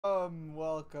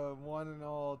Welcome one and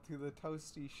all to the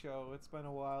Toasty Show. It's been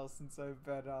a while since I've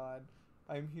been on.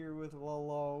 I'm here with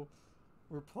Lolo.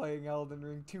 We're playing Elden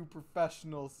Ring. Two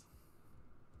professionals.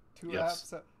 Two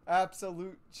Yes,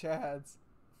 absolute chads.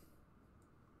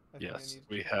 I think I yes. need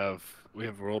We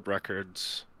have world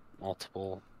records,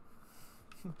 multiple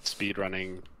speed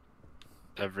running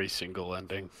every single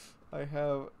ending. I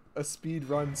have a speed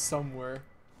run somewhere.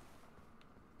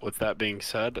 With that being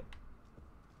said,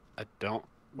 I don't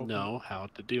Open know how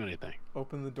to do anything.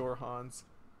 open the door, Hans.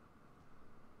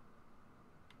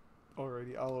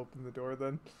 Alrighty, I'll open the door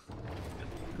then.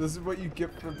 This is what you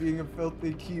get for being a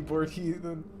filthy keyboard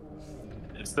heathen.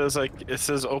 It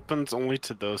says opens only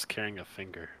to those carrying a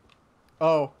finger.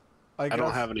 Oh, I I don't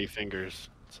guess. have any fingers,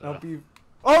 Now so be.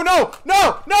 Oh no!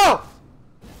 No! No!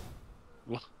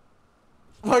 well,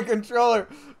 My controller.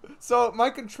 So my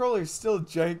controller's still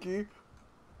janky,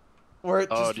 where it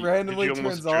oh, just did you randomly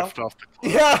almost turns off. drift off the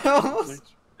cliff? Yeah, I almost.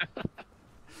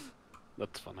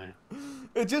 That's funny.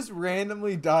 It just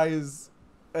randomly dies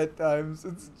at times.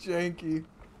 It's janky.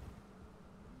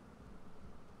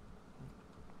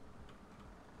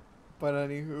 But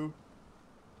anywho,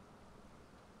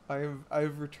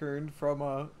 I've returned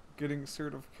from getting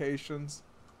certifications.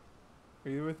 Are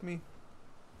you with me?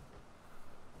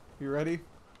 You ready?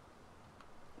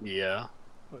 Yeah.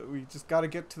 We just gotta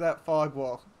get to that fog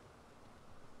wall.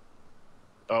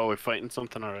 Oh, we're fighting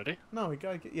something already? No, we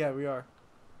gotta get. Yeah, we are.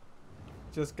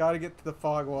 Just gotta get to the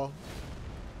fog wall.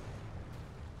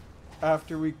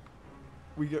 After we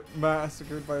get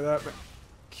massacred by that.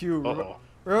 Q. Uh-oh.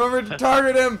 Remember to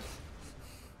target him.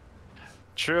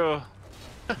 True.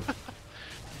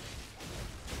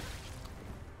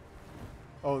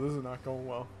 Oh, this is not going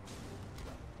well.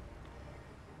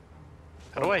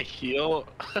 How do I heal?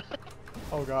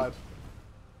 Oh God.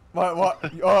 What?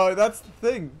 What? Oh, that's the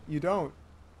thing. You don't.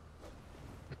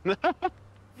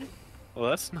 Well,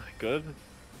 that's not good.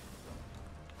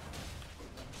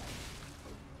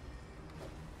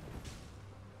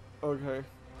 Okay.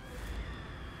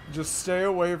 Just stay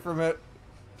away from it.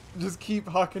 Just keep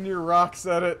hucking your rocks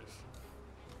at it.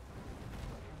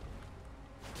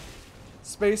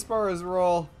 Spacebar is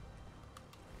roll.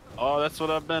 Oh, that's what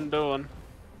I've been doing.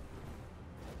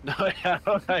 No, how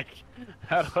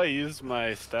do I use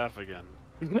my staff again?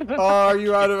 Oh, are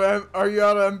you out of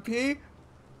MP?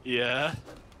 Yeah.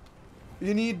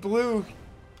 You need blue.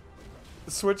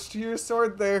 Switch to your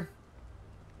sword there.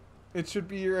 It should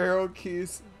be your arrow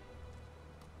keys.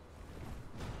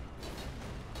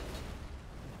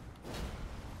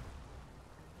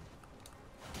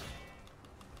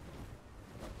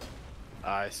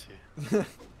 I see.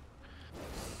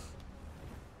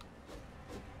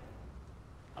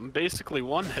 I'm basically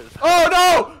one hit. Oh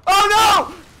no!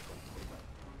 Oh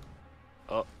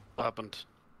Oh, what happened?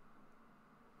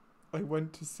 no! I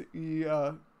went to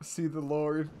see the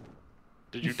Lord.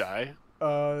 Did you die?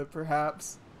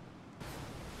 Perhaps.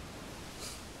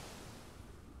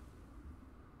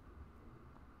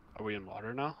 Are we in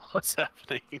water now? What's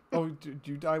happening? Oh, did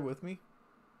you die with me?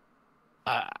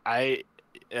 I I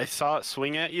I saw it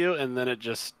swing at you and then it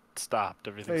just stopped.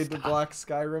 Everything Fade to stopped. black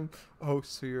Skyrim. Oh,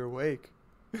 so you're awake.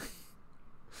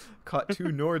 Caught two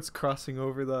Nords crossing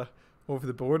over the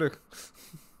border.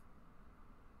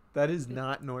 That is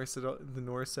not Norse at all, the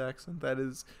Norse accent. That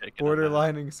is Taking a nap.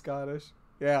 borderlining Scottish.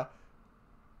 Yeah.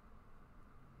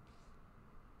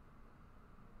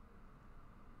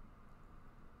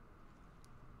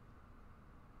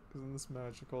 Isn't this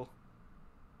magical?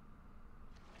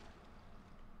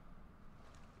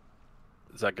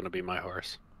 Is that gonna be my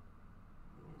horse?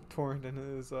 Torn in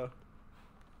his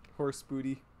horse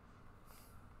booty.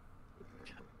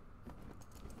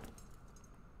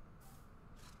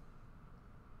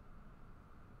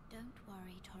 Don't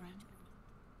worry, Torrent.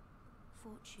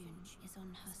 Fortune is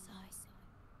on her side.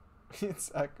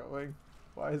 It's echoing.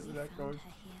 Why is We it found echoing?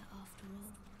 her here after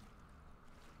all.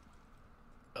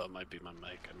 Oh, it might be my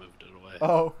mic. I moved it away.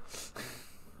 Oh.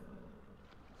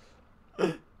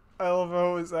 I love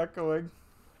how it's echoing.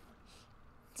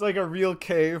 It's like a real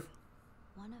cave.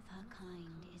 One of her kind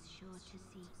is sure to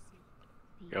cease.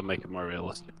 Gotta make it more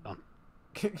realistic then.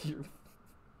 You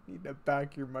need to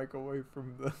back your mic away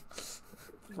from the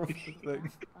from the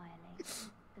thing.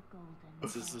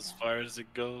 This is as far as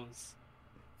it goes.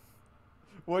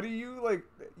 What are you like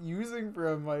using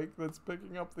for a mic that's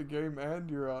picking up the game and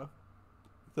your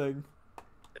thing?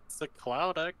 It's the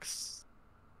Cloud X,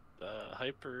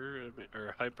 Hyper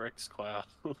or HyperX Cloud.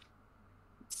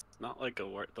 It's not like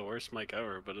the worst mic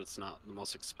ever, but it's not the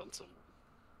most expensive.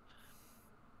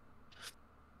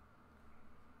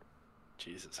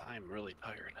 Jesus, I am really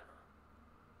tired.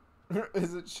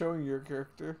 Is it showing your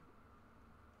character?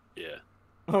 Yeah.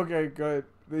 Okay, good.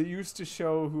 They used to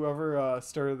show whoever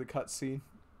started the cutscene.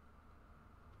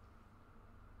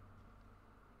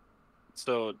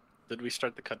 So, did we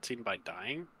start the cutscene by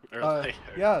dying? Or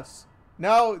Yes.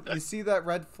 Now, you see that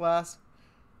red flask?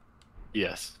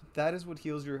 Yes. That is what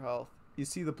heals your health. You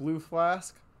see the blue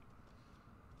flask?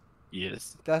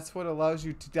 Yes. That's what allows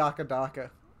you to Daka Daka.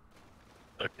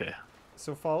 Okay.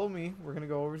 So follow me. We're going to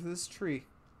go over to this tree.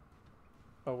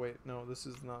 Oh, wait. No, this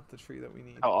is not the tree that we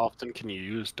need. How often can you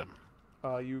use them?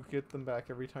 You get them back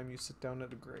every time you sit down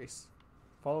at a grace.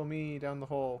 Follow me down the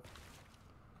hole.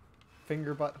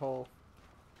 Finger butt hole.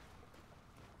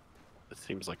 It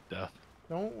seems like death.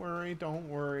 Don't worry, don't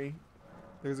worry.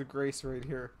 There's a grace right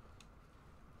here.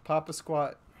 Pop a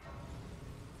squat.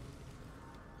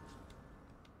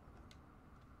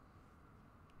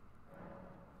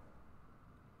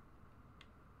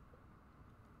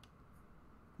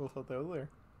 We'll hello there.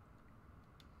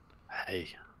 Hey,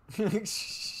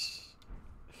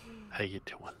 how you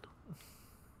doing?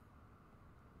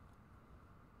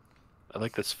 I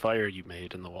like this fire you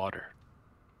made in the water.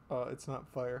 It's not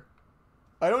fire.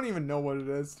 I don't even know what it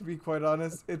is, to be quite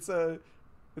honest. It's a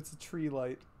tree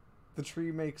light. The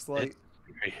tree makes light.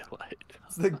 It's very light.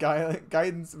 It's the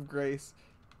guidance of grace.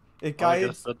 It Well, I guides.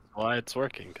 guess that's why it's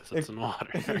working, because it's in water.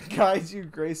 It guides you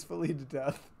gracefully to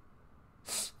death.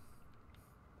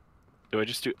 Do I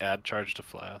just do add charge to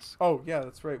flask? Oh yeah,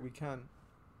 that's right. We can.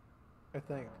 I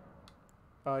think.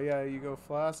 Yeah, you go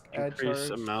flask, add Increase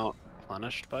charge. amount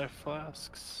replenished by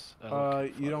flasks?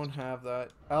 You don't have that.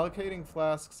 Allocating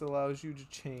flasks allows you to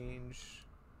change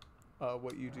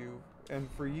what you do. And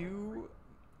for you,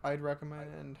 I'd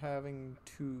recommend having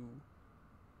two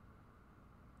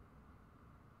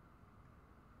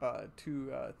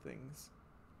things.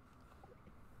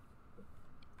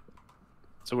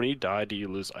 So when you die, do you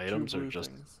lose items Two or blue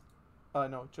just... things.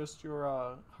 No, just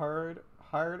your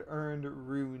hard-earned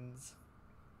runes.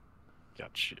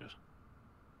 Got you.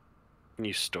 Can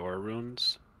you store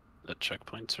runes at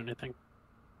checkpoints or anything?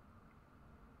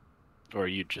 Or are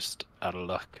you just out of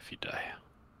luck if you die?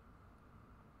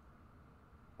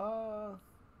 Hold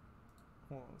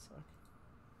on a sec.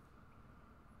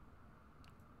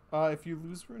 If you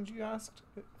lose runes, you asked?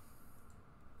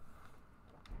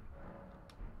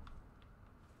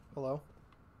 Hello?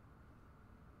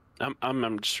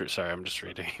 I'm just sorry, I'm just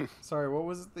reading. Sorry, what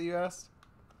was it that you asked?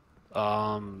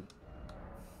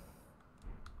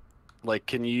 Like,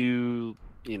 can you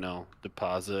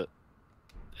deposit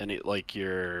any, like,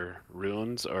 your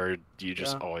runes, or do you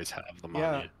just Yeah. always have them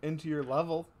Yeah, on you? into your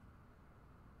level.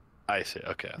 I see,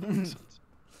 okay, that makes sense.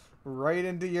 Right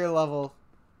into your level.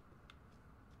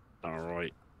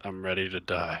 Alright, I'm ready to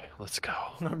die. Let's go.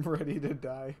 I'm ready to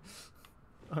die.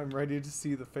 I'm ready to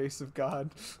see the face of God.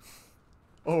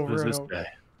 Over Who's and this over.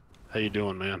 guy? How you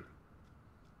doing, man?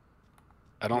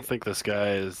 I don't think this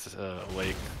guy is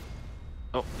awake.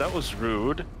 Oh, that was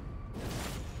rude.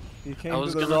 He came I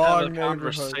was to the gonna have wrong a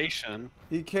neighborhood. conversation.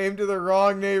 He came to the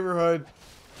wrong neighborhood.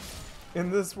 In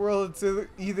this world, it's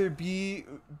either be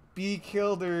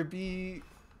killed or be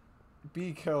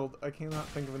killed. I cannot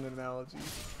think of an analogy.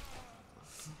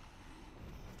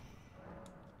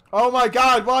 Oh my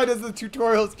god, why does the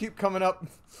tutorials keep coming up?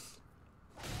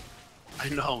 I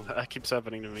know, that keeps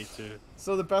happening to me too.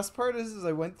 So the best part is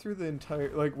I went through the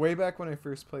entire, like, way back when I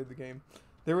first played the game.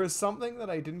 There was something that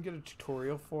I didn't get a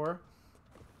tutorial for.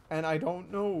 And I don't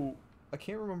know, I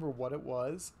can't remember what it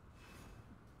was.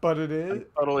 But it is... I'm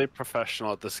totally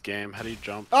professional at this game. How do you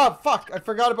jump? Oh, fuck! I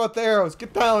forgot about the arrows.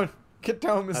 Get down! Get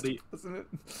down, Mr. President.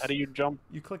 How do you jump?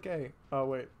 You click A. Oh,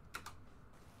 wait.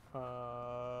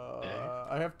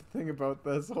 I have to think about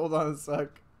this. Hold on a sec.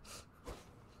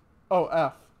 Oh,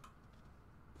 F.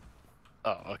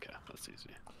 Oh, okay. That's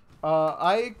easy.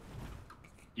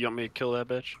 You want me to kill that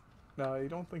bitch? No, I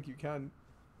don't think you can.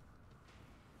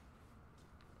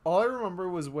 All I remember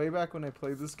was way back when I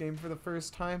played this game for the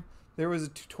first time, there was a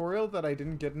tutorial that I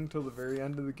didn't get until the very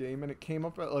end of the game, and it came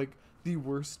up at, like, the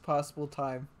worst possible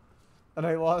time. And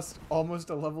I lost almost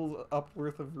a level up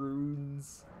worth of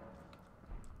runes.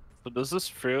 So does this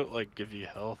fruit, like, give you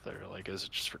health, or, like, is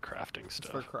it just for crafting It's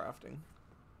stuff? for crafting.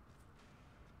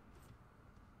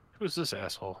 Who's this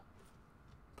asshole?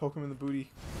 Poke him in the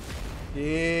booty.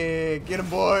 Yeah, get him,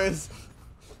 boys!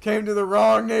 Came to the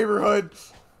wrong neighborhood!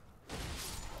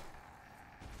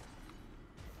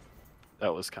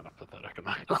 That was kind of pathetic, I'm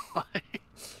not gonna lie.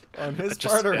 On his I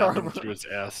just part or stabbed him our through his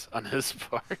ass. On his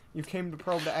part. You came to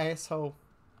probe the asshole.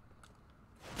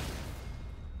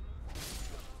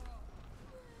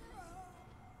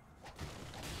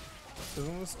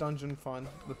 Isn't this dungeon fun?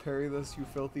 The parry this, you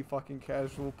filthy fucking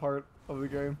casual part of the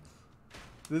game.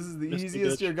 This is the Misty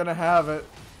easiest ditch. you're gonna have it.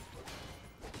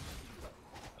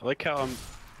 I like how I'm.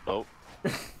 Oh,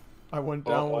 I went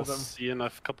down I'll with him. see you in a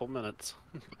couple minutes.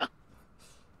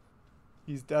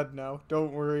 He's dead now.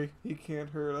 Don't worry. He can't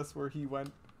hurt us where he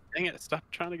went. Dang it! Stop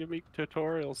trying to give me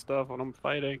tutorial stuff when I'm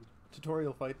fighting.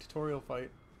 Tutorial fight, tutorial fight.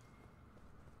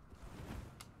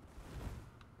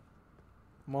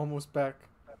 I'm almost back.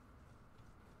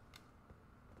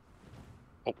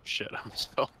 Oh shit! I'm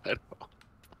so dead.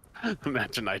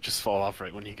 Imagine I just fall off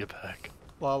right when you get back.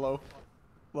 Lalo.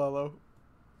 Lalo.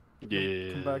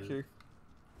 Yeah. Come back here.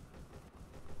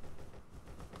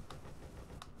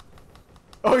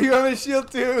 Oh, you have a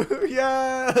shield too!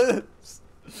 Yes!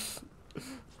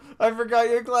 I forgot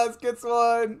your class gets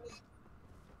one!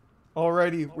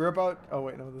 Alrighty, we're about... Oh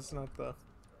wait, no, this is not the...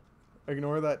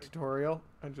 Ignore that tutorial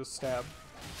and just stab.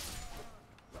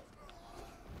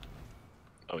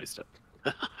 Oh, he's dead.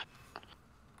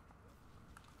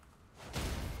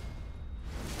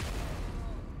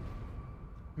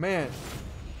 Man,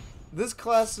 this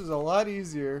class is a lot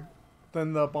easier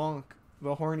than the bonk, the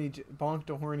bonk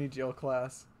to horny jail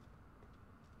class.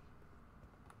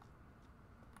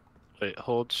 Wait,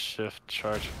 hold shift,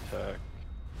 charge attack.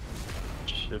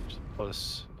 Shift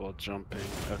plus while jumping.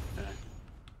 Okay.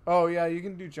 Oh yeah, you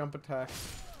can do jump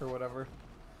attacks or whatever.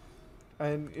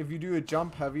 And if you do a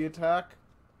jump heavy attack,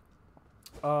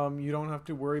 you don't have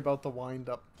to worry about the wind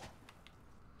up.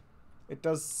 It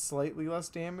does slightly less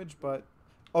damage, but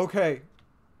okay.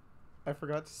 I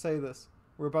forgot to say this.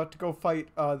 We're about to go fight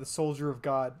the Soldier of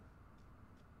God.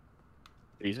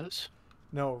 Jesus?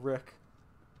 No, Rick.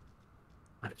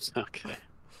 Okay.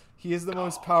 He is the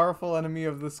most powerful enemy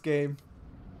of this game.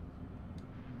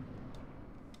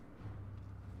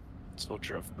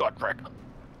 Soldier of God, Rick.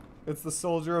 It's the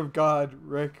Soldier of God,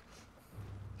 Rick.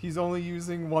 He's only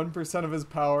using 1% of his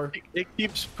power. It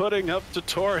keeps putting up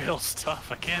tutorial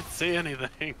stuff. I can't see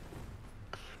anything.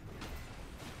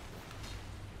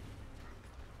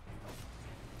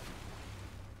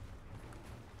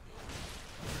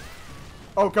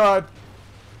 Oh God!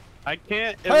 I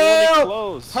can't. It Help! really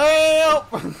close.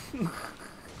 Help!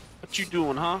 What you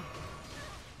doing, huh?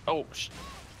 Oh, shit.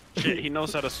 He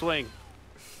knows how to swing.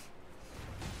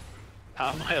 How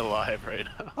am I alive right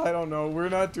now? I don't know. We're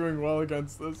not doing well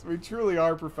against this. We truly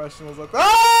are professionals at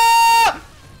Ah!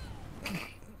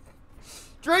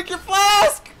 Drink your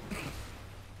flask!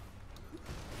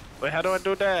 Wait, how do I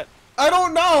do that? I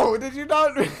don't know. Did you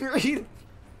not read?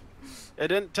 It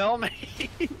didn't tell me.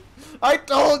 I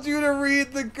told you to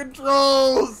read the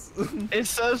controls. It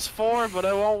says 4, but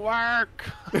it won't work.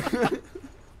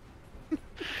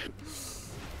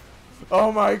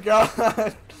 Oh my God.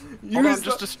 Hold on,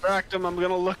 just distract him. I'm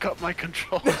gonna look up my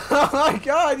control. Oh my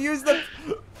God, use the...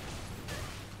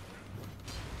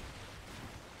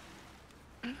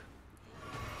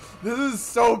 This is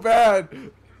so bad.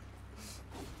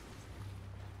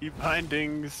 You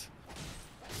bindings.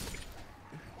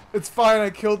 It's fine, I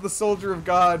killed the Soldier of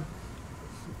God.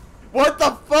 What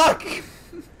the fuck?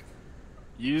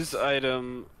 Use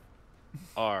item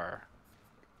R.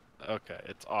 Okay,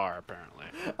 it's R apparently.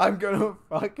 I'm gonna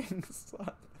fucking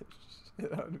slap the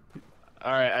shit out of you.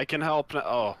 Alright, I can help now.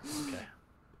 Oh, okay.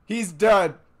 He's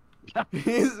dead.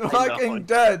 He's fucking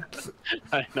dead.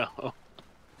 I know.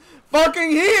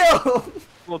 Fucking heal!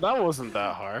 Well, that wasn't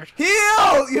that hard.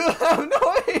 Heal! You have no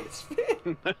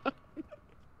HP!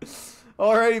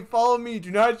 Alrighty, follow me.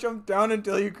 Do not jump down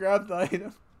until you grab the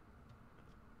item.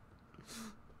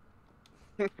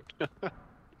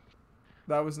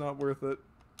 That was not worth it.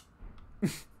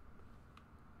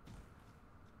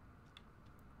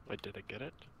 Wait, did I get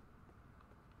it?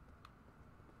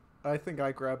 I think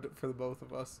I grabbed it for the both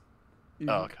of us. You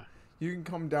Oh, can- okay. You can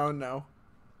come down now.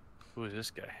 Who is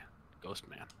this guy? Ghost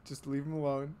man. Just leave him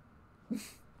alone.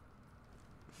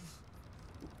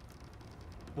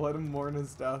 Let him mourn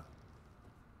his death.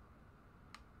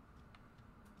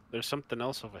 There's something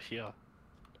else over here.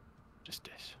 Just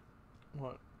this.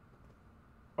 What?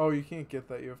 Oh, you can't get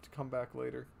that. You have to come back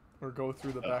later. Or go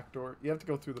through the back door. You have to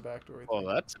go through the back door. I Oh, think.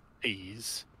 that's a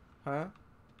tease. Huh?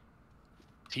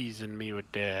 Teasing me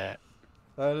with that.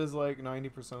 That is like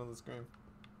 90% of this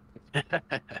game.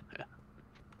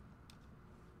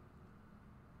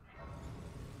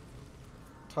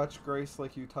 Touch grace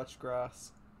like you touch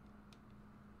grass.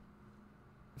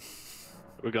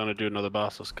 We're gonna do another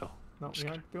boss. Let's go. No, Just we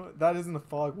aren't doing. That isn't a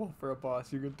fog wall for a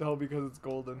boss. You can tell because it's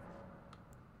golden.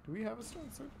 Do we have a stone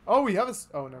sword? Oh, we have a.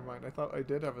 Oh, never mind. I thought I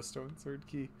did have a stone sword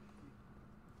key.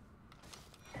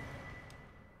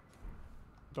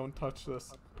 Don't touch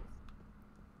this.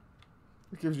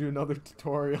 It gives you another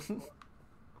tutorial.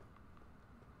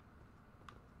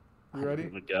 You ready?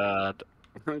 Oh my god.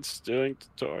 It's doing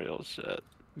tutorial shit.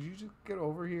 Did you just get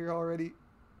over here already?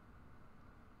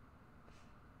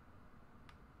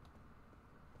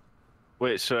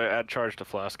 Wait, so I add charge to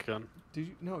flask gun? Did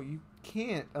you? No, you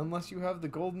can't unless you have the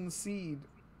golden seed.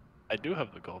 I do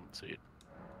have the golden seed.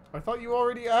 I thought you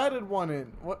already added one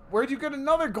in. What? Where'd you get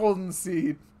another golden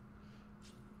seed?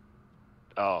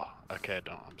 Oh, okay, I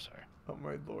don't. I'm sorry. Oh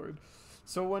my lord.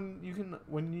 So when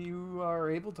you are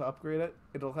able to upgrade it,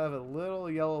 it'll have a little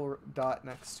yellow dot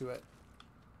next to it.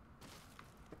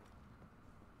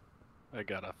 I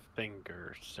got a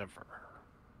finger sever.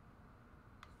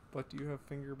 But do you have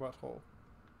finger butthole?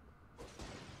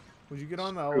 Would you get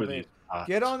on the Screw elevator? these pots.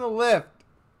 Get on the lift.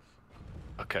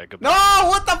 Okay, goodbye. No!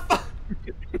 What the fuck?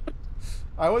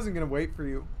 I wasn't gonna wait for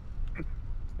you.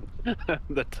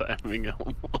 The timing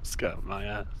almost got my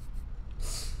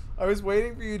ass. I was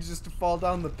waiting for you just to fall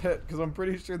down the pit because I'm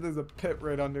pretty sure there's a pit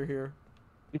right under here.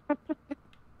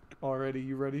 Already,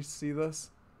 you ready to see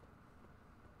this?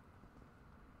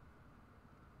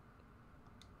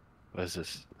 What is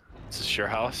this? Is this your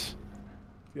house?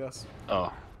 Yes.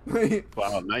 Oh,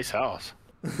 wow, nice house.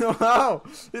 Wow,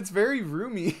 it's very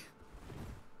roomy.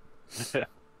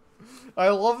 I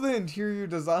love the interior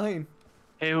design.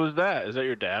 Hey, who's that? Is that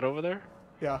your dad over there?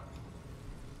 Yeah.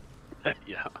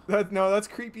 Yeah. No, that's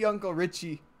creepy Uncle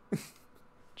Richie.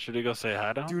 Should we go say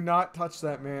hi to him? Do not touch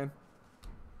that man.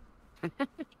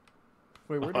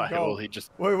 Wait, where'd he Why go? will he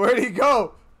just... Wait, where'd he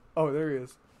go? Oh, there he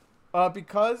is.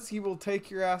 Because he will take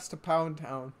your ass to Pound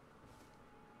Town.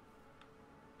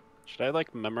 Should I,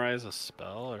 like, memorize a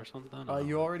spell or something?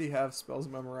 You already have spells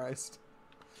memorized.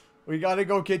 We gotta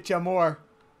go get you more.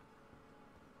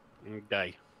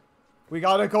 Okay. We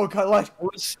gotta go collect.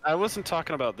 I wasn't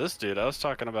talking about this dude. I was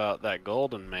talking about that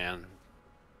golden man.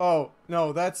 Oh,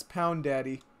 no, that's Pound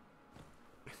Daddy.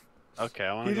 Okay,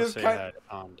 I want He to go just say kind- hi to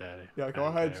Tom Daddy. Yeah, go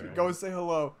Okay, ahead. right. Go say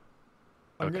hello.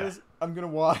 Okay. I'm gonna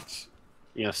watch.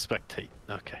 You know, spectate.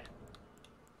 Okay.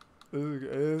 This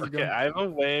is Okay, gonna, I have a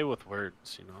way with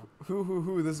words, you know.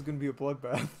 hoo, this is gonna be a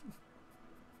bloodbath.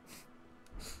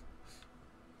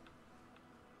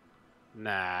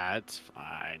 Nah, it's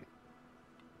fine.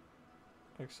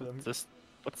 Actually, I'm...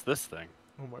 What's this thing?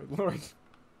 Oh my lord.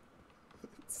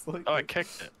 It's like... Oh, I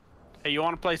kicked it. Hey, you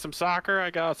want to play some soccer? I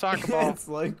got a soccer ball. It's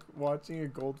like watching a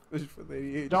goldfish with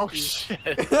ADHD. Oh,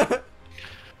 shit.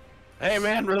 Hey,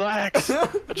 man, relax.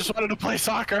 I just wanted to play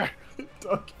soccer.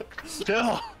 Okay.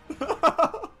 Chill.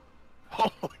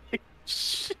 Holy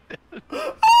shit.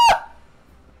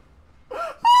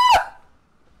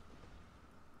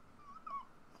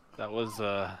 That was,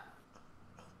 I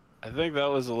think that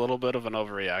was a little bit of an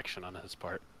overreaction on his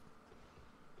part.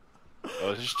 I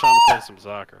was just trying to play some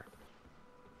soccer.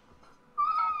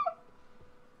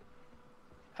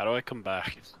 How do I come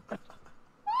back?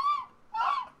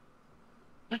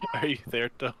 Are you there,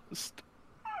 Toast?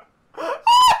 I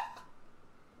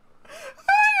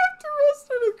have to rest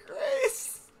in a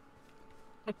grace.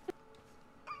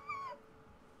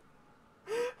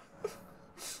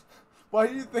 Why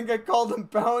do you think I called him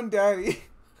Pound Daddy?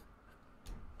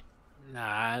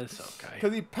 Nah, it's okay.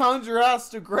 Because he pounds your ass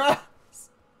to grass. It's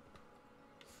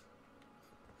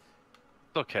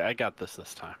okay, I got this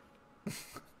time.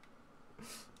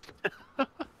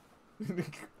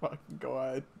 Fucking go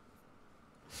ahead.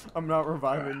 I'm not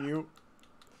reviving you.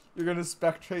 You're gonna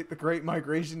spectate the Great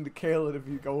Migration to Caelid if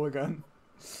you go again.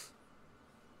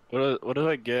 What do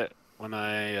I get when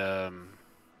I,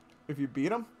 If you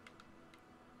beat him?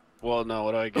 Well, no,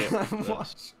 what do I get for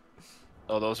Watch. this?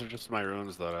 Oh, those are just my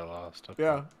runes that I lost. Okay.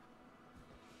 Yeah.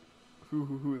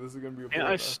 This is gonna be a Man,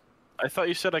 bloodbath. I thought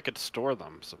you said I could store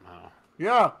them somehow.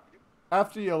 Yeah.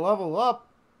 After you level up.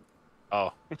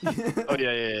 Oh. Oh,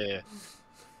 yeah.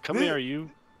 Come here, you.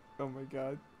 Oh my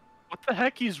god. What the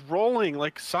heck? He's rolling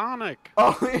like Sonic.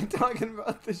 Oh, you're talking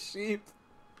about the sheep.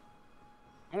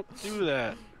 Don't do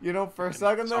that. You know, for a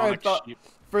second there, I Sonic thought sheep.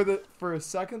 for a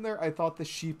second there, I thought the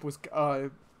sheep was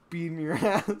beating your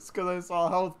ass because I saw a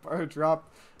health bar drop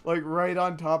like right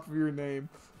on top of your name.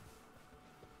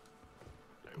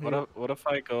 What if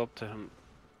I go up to him?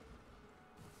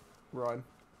 Run.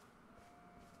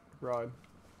 Run.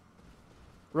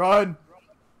 Run.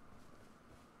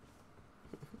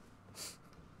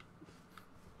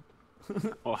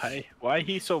 Why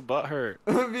he so butthurt?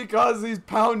 Because he's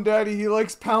Pound Daddy. He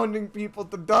likes pounding people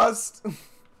to dust.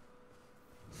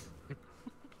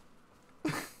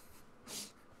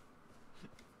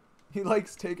 He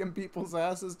likes taking people's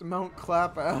asses to Mount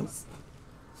Clap Ass.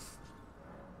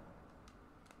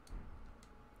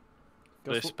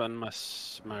 Did I Guess spend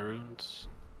my runes?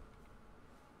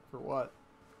 For what?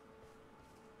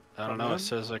 I don't From know. him? It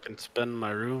says I can spend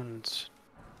my runes.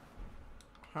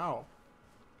 How?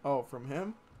 Oh, from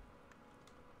him?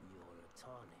 You're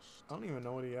tarnished, I don't even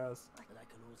know what he has. but I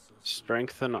can also see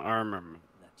Strengthen armor.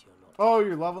 that you're not. Oh,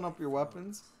 you're leveling up your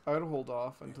weapons? I would hold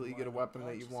off until you get a weapon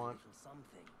that you want.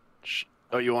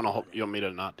 Oh, you want me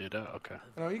to not do that? Okay.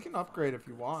 No, you can upgrade if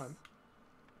you want.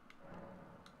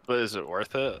 But is it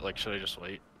worth it? Like, should I just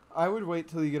wait? I would wait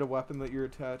till you get a weapon that you're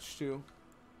attached to.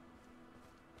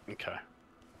 Okay.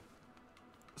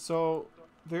 So,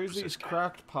 there's Who's these this guy?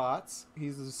 cracked pots.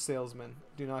 He's a salesman.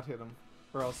 Do not hit him,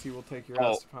 or else he will take your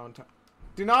Oh. ass to pound town.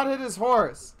 Do not hit his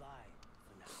horse.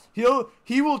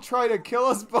 He will try to kill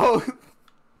us both.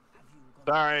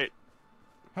 Alright.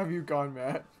 Have you gone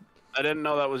mad? I didn't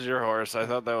know that was your horse. I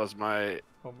thought that was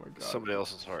Oh my god. somebody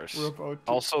else's horse. We're about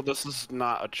to, Also, this is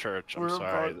not a church. I'm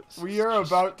sorry. we are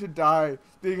about to die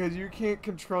because you can't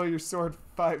control your sword for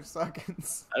 5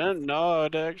 seconds. I didn't know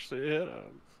I'd actually hit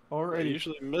him. I Already.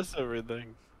 usually miss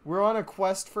everything. We're on a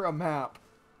quest for a map.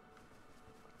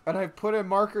 And I've put a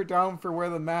marker down for where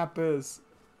the map is.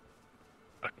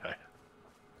 Okay.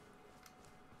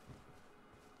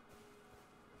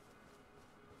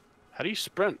 How do you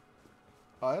sprint?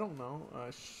 I don't know.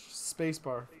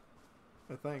 Spacebar.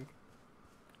 I think.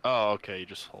 Oh, okay. You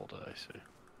just hold it. I see.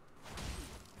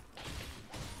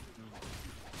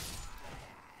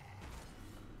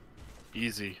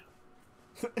 Easy.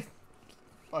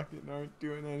 Fucking aren't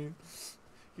doing anything.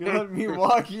 You let me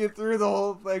walk you through the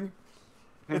whole thing.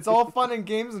 It's all fun and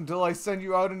games until I send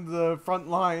you out into the front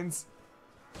lines.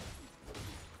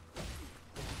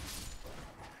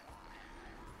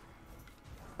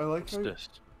 I like What's how this?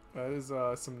 that is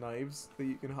some knives that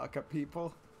you can huck at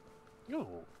people. Yo,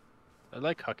 I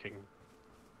like hucking.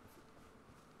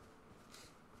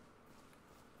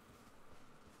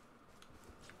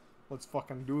 Let's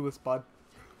fucking do this, bud.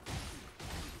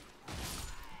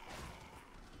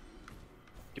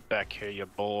 Get back here, you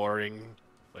boring.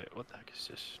 Wait, what the heck is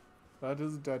this? That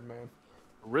is a dead man.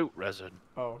 Root resin.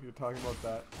 Oh, you're talking about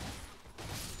that.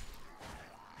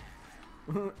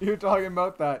 You're talking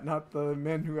about that, not the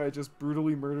man who I just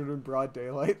brutally murdered in broad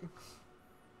daylight.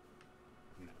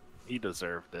 He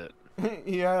deserved it.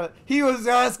 Yeah, he was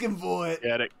asking for it. He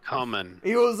had it coming.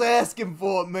 He was asking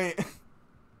for it, man.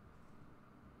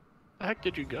 The heck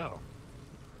did you go?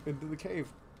 Into the cave.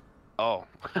 Oh.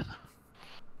 I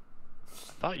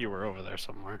thought you were over there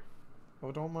somewhere.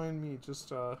 Oh, don't mind me.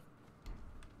 Just,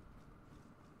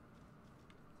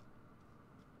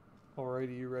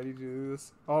 Alrighty, you ready to do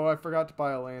this? Oh, I forgot to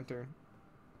buy a lantern.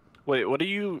 Wait, what do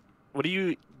you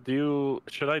do?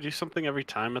 Should I do something every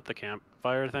time at the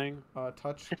campfire thing?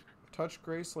 Touch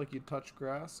Grace like you touch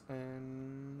grass,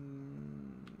 and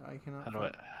I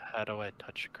cannot. How do I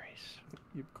touch Grace?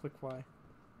 You click Y.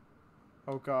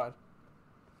 Oh God.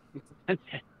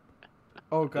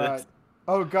 Oh God.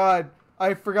 Oh God.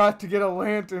 I forgot to get a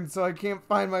lantern, so I can't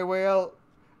find my way out.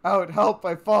 Help!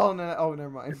 I've fallen in it. Oh, never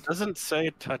mind. It doesn't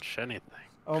say touch anything.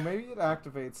 Oh, maybe it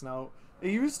activates now.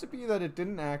 It used to be that it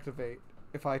didn't activate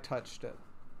if I touched it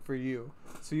for you.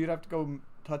 So you'd have to go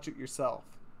touch it yourself.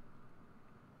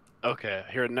 Okay,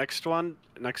 here, next one,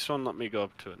 let me go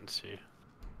up to it and see.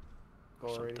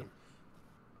 Alrighty. Something.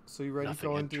 So you ready to Nothing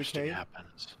go into the interesting cave?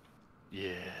 happens.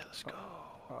 Yeah, let's go.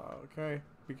 Okay.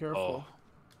 Be careful.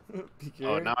 Oh. Be Oh,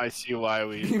 careful. now I see why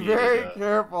we Be needed very a-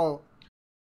 careful.